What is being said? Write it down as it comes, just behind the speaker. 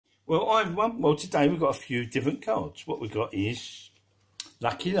Well, I've won. Well, today we've got a few different cards. What we've got is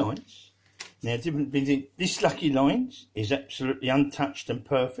Lucky Lines. Now, this Lucky Lines is absolutely untouched and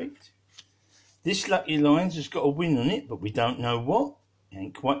perfect. This Lucky Lines has got a win on it, but we don't know what. It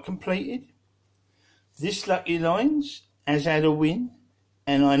ain't quite completed. This Lucky Lines has had a win,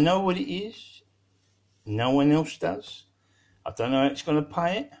 and I know what it is. No one else does. I don't know how it's going to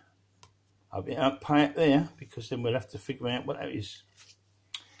pay it. I won't pay it there, because then we'll have to figure out what that is.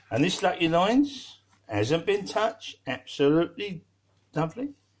 And this Lucky Lines hasn't been touched. Absolutely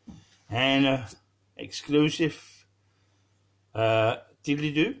lovely. And exclusive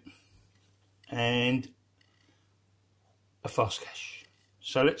diddly-doo. And a fast cash.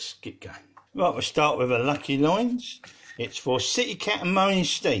 So let's get going. Right, we'll start with a Lucky Lines. It's for City Cat and Moaning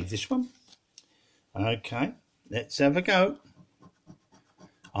Steve, this one. Okay, let's have a go.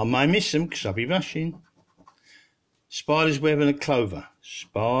 I may miss them because I'll be rushing. Spider's web and a clover.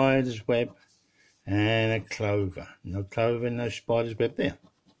 Spider's web and a clover. No clover, no spider's web there.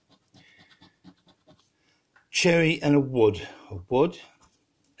 Cherry and a wood. A wood,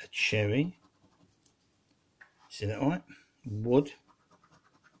 a cherry. Is that right? Wood.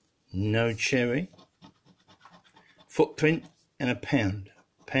 No cherry. Footprint and a pound.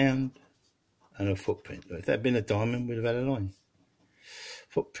 Pound and a footprint. If that had been a diamond, we'd have had a line.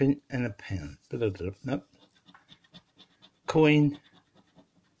 Footprint and a pound. Nope. Coin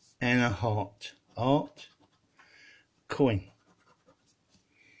and a heart. Heart. Coin.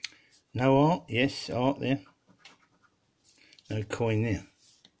 No heart. Yes, heart there. No coin there.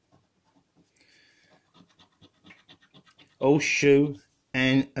 Horseshoe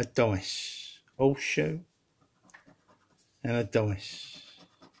and a dice. Horseshoe and a dice.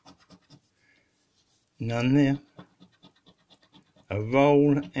 None there. A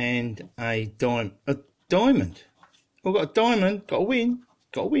roll and a diamond. A diamond. I've got a diamond. Got a win.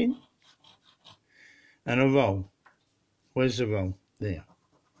 Got a win. And a roll. Where's the roll? There.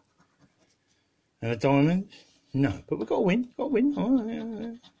 And a diamond. No, but we've got a win. Got a win. Oh,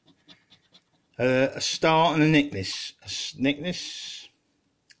 yeah. A star and a necklace. A necklace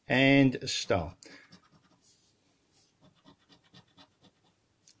and a star.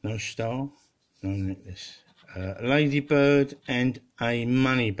 No star. No necklace. A ladybird and a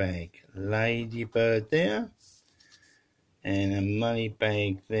money bag. Ladybird there. And a money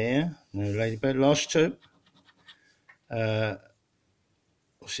bag there. No ladybird. Last two.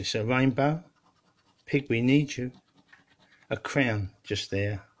 What's this? A rainbow. Pig, we need you. A crown just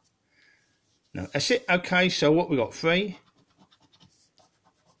there. No, that's it. Okay, so what we got? 3.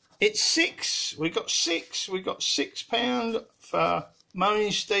 It's 6. We got 6. We got £6 for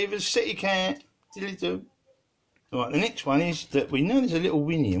Moaning Stevens City Cat. Diddly-doo. Right, the next one is that we know there's a little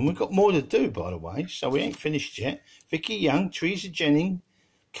Winnie, and we've got more to do, by the way, so we ain't finished yet. Vicky Young, Teresa Jennings,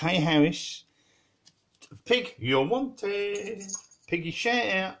 Kay Harris. Pig, you're wanted. Piggy shout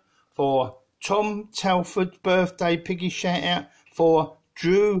out for Tom Telford's birthday. Piggy shout out for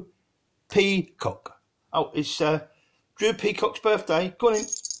Drew Peacock. Oh, it's Drew Peacock's birthday. Go on in.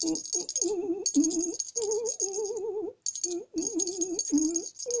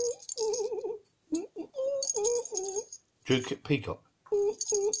 Drew Peacock.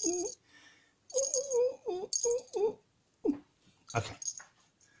 Okay.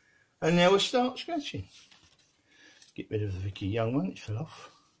 And now we'll start scratching. Get rid of the Vicky Young one, it fell off.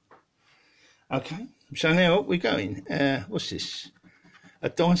 Okay, so now we're going. What's this? A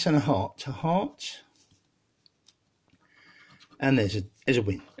dice and a heart. A heart. And there's a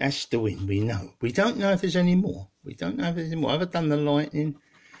win. That's the win, we know. We don't know if there's any more. We don't know if there's any more. I've done the lightning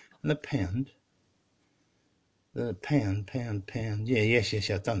and the pound. The pound. Yeah, yes,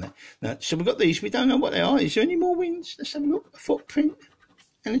 I've done that. Now, so we've got these. We don't know what they are. Is there any more wins? Let's have a look. A footprint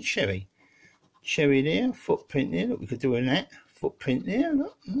and a cherry. Cherry there. Footprint there. Look, we could do a that. Footprint there.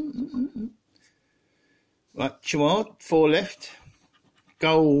 Look. Right, Chihuahua. 4 left.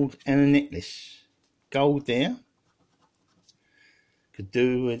 Gold and a necklace. Gold there. Could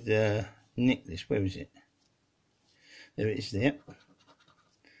do with the necklace. Where is it? There it is there.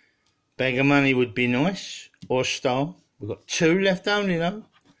 Bag of money would be nice. Or a star. We've got 2 left only though.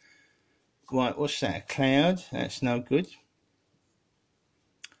 Right, what's that? A cloud. That's no good.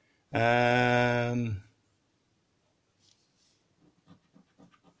 Did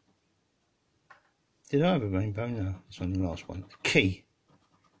I have a rainbow? No, it's on the last one. Key.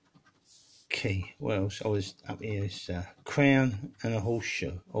 What else? I was up here. It's a crown and a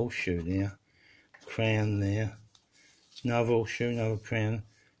horseshoe. Horseshoe there. Crown there. Another horseshoe, another crown.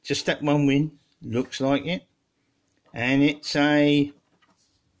 Just that one win. Looks like it. And it's a...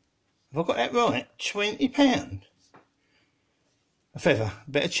 Have I got that right? £20. A feather.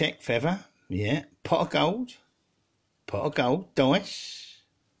 Better check. Feather. Yeah. Pot of gold. Dice.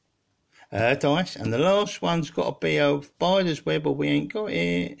 Dice. And the last one's got to be a spider's web, or we ain't got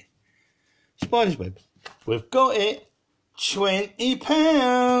it. Spider's web. We've got it.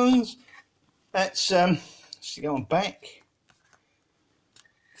 £20. That's let's go on back.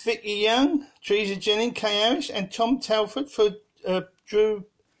 Vicky Young, Teresa Jennings, Kay Harris, and Tom Telford for Drew.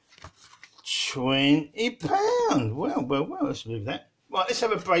 £20. Well. Let's move that. Right, let's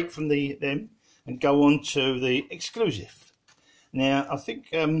have a break from them and go on to the exclusive. Now, I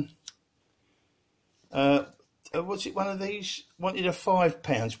think was it one of these wanted a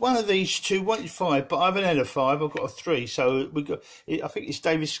 £5? One of these two wanted 5, but I haven't had a 5. I've got a 3. So we got. I think it's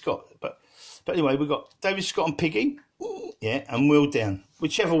David Scott. But anyway, we've got David Scott and Piggy. Yeah, and Will Down.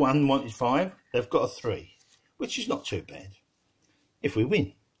 Whichever one wanted 5, they've got a 3, which is not too bad if we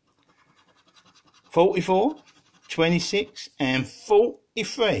win. 44, 26, and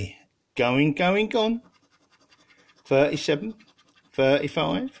 43. Gone. 37,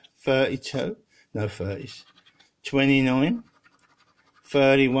 35, 32. No 30s. 29,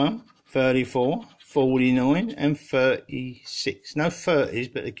 31, 34, 49, and 36. No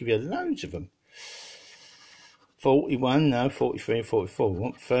 30s, but they give you loads of them. 41, no, 43 and 44. We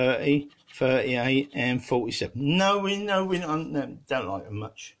want 30, 38, and 47. No, we don't like them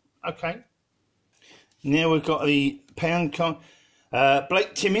much. Okay. Now we've got the pound card.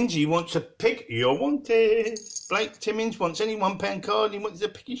 Blake Timmins, he wants a pig. You're wanted. Blake Timmins wants any £1 card. He wants a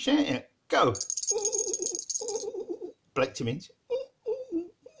piggy shout out. Go. Blake Timmins.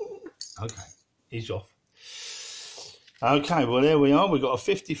 Okay, he's off. Okay, well, there we are. We've got a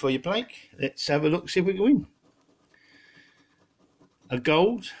 50 for you, Blake. Let's have a look, see if we can win. A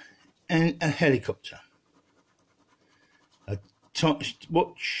gold and a helicopter. A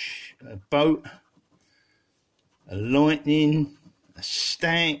watch, a boat, a lightning, a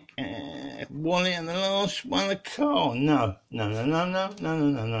stack, a wallet, and the last one, a car. No.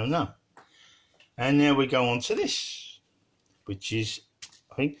 And now we go on to this, which is,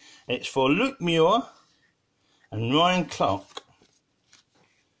 I think, it's for Luke Muir and Ryan Clark.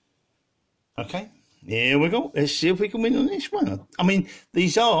 Okay, here we go. Let's see if we can win on this one. I mean,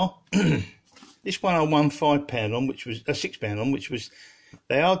 these are, this one I won £5 on, which was, £6 on, which was,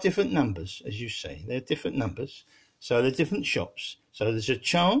 they are different numbers, as you see. They're different numbers, so they're different shops. So there's a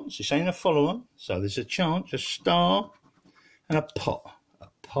chance, this ain't a follow-on, so there's a chance, a star and a pot. A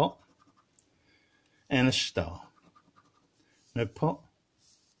pot and a star. No pot,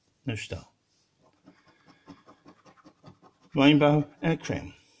 no star. Rainbow and a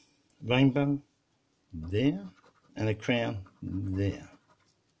crown. Rainbow there and a crown there.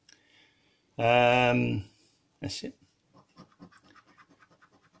 That's it.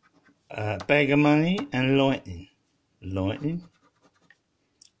 Bag of money and lightning. Lightning.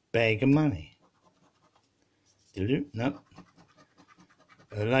 Bag of money. No.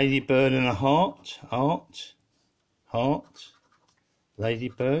 A ladybird and a heart. Heart.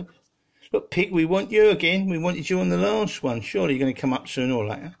 Ladybird. Look, Pig, we want you again. We wanted you on the last one. Surely you're going to come up sooner or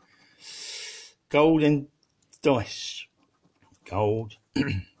later. Gold and dice. Gold,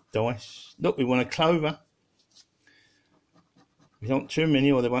 dice. Look, we want a clover. We don't want too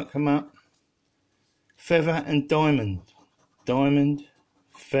many or they won't come up. Feather and diamond. Diamond,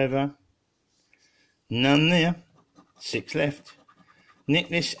 feather. None there. 6 left.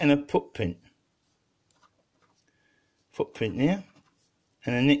 Necklace and a footprint. Footprint there.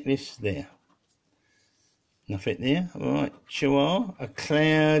 And a necklace there. Nothing there. Alright, chihuahua, a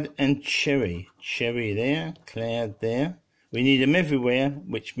cloud and cherry. Cherry there, cloud there. We need them everywhere,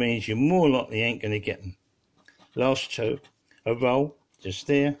 which means you more likely ain't going to get them. Last 2. A roll, just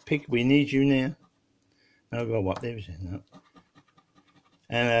there. Pig, we need you now. No roll up there, is it? No.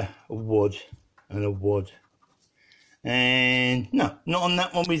 And a wood. And a wood. And no, not on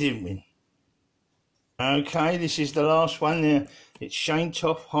that one we didn't win. Okay, this is the last one there. It's Shane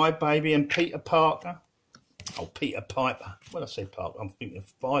Toff, Hi Baby, and Peter Parker. Oh, Peter Piper. When I say Parker, I'm thinking of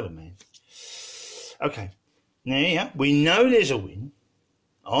Spider-Man. Okay, now yeah, we know there's a win.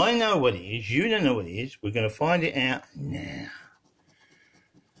 I know what it is. You don't know what it is. We're going to find it out now.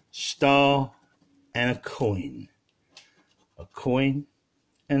 Star and a coin. A coin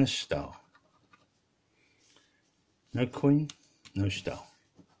and a star. No coin, no star.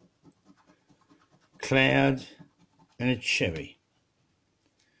 Cloud and a cherry.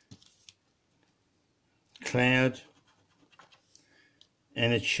 Cloud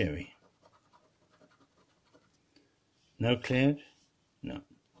and a cherry. No cloud? No.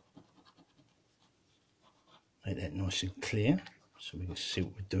 Make that nice and clear so we can see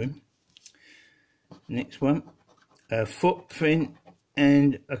what we're doing. Next one. A footprint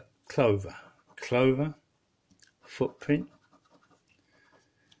and a clover. Clover, footprint,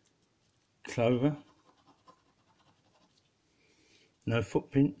 clover, no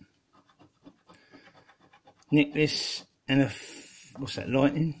footprint, necklace and a, what's that,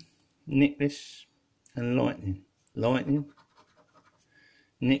 lightning, necklace and lightning, lightning,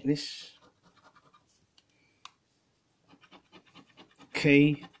 necklace,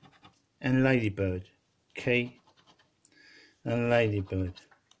 key and ladybird, key and ladybird,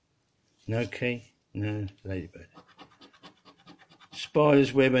 no key, no ladybird,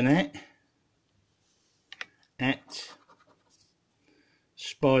 spider's web and at,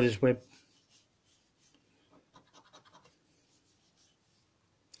 spider's web,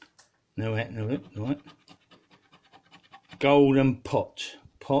 no at, no look, right, golden pot,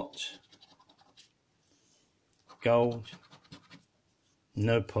 pot, gold,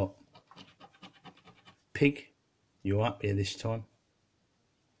 no pot, pig, you're up here this time,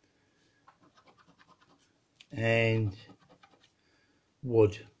 and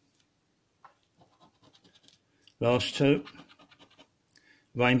wood. Last two,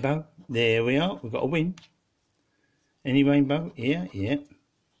 rainbow, there we are, we've got a win. Any rainbow? Yeah, yeah.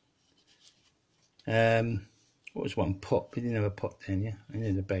 What was one? Pot, we didn't have a pot down here, I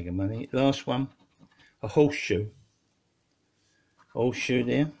needed a bag of money. Last one, a horseshoe. Horseshoe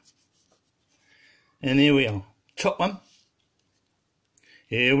there. And here we are, top one.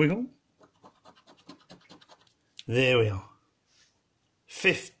 Here we go. There we are,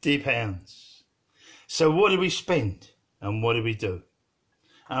 £50. So what did we spend and what did we do?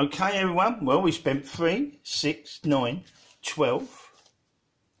 Okay, everyone, well, we spent 3, 6, 9, 12,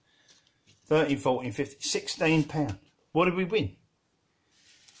 13, 14, 15, £16. What did we win?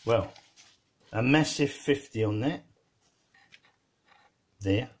 Well, a massive 50 on that.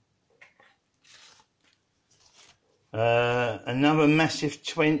 There. Another massive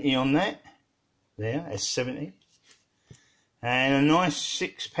 20 on that. There, that's 70. And a nice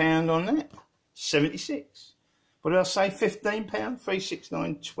 £6 on that, 76. What did I say? £15? 3, 6,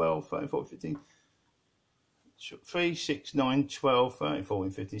 9, 12, 13, 14, 15. 3, 6, 9, 12, 13,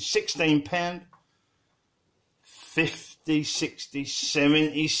 14, 15. £16. 50, 60,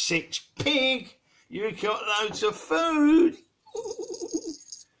 76. Pig! You got loads of food.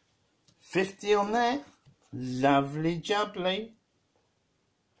 50 on that. Lovely jubbly.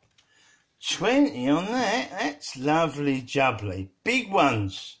 20 on that. That's lovely jubbly. Big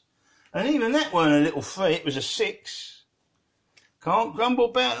ones. And even that weren't a little 3, it was a 6. Can't grumble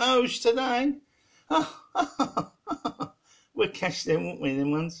about those today. We'll cash them, won't we,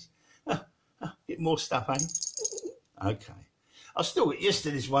 them ones? Get more stuff, eh? Okay. I still get used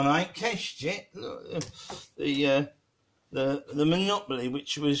to this one I ain't cashed yet. The Monopoly,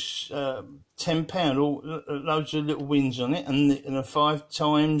 which was £10, all loads of little wins on it, and the 5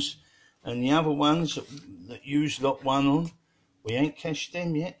 times, and the other ones that use lot 1 on, we ain't cashed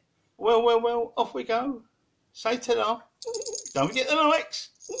them yet. Well, off we go. Say ta-da. Don't forget the likes.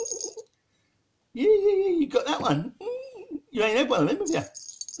 Yeah, you got that one. You ain't had one of them, have you?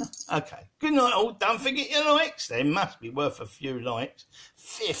 Okay. Good night, all. Don't forget your likes. They must be worth a few likes.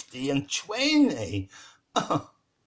 50 and 20.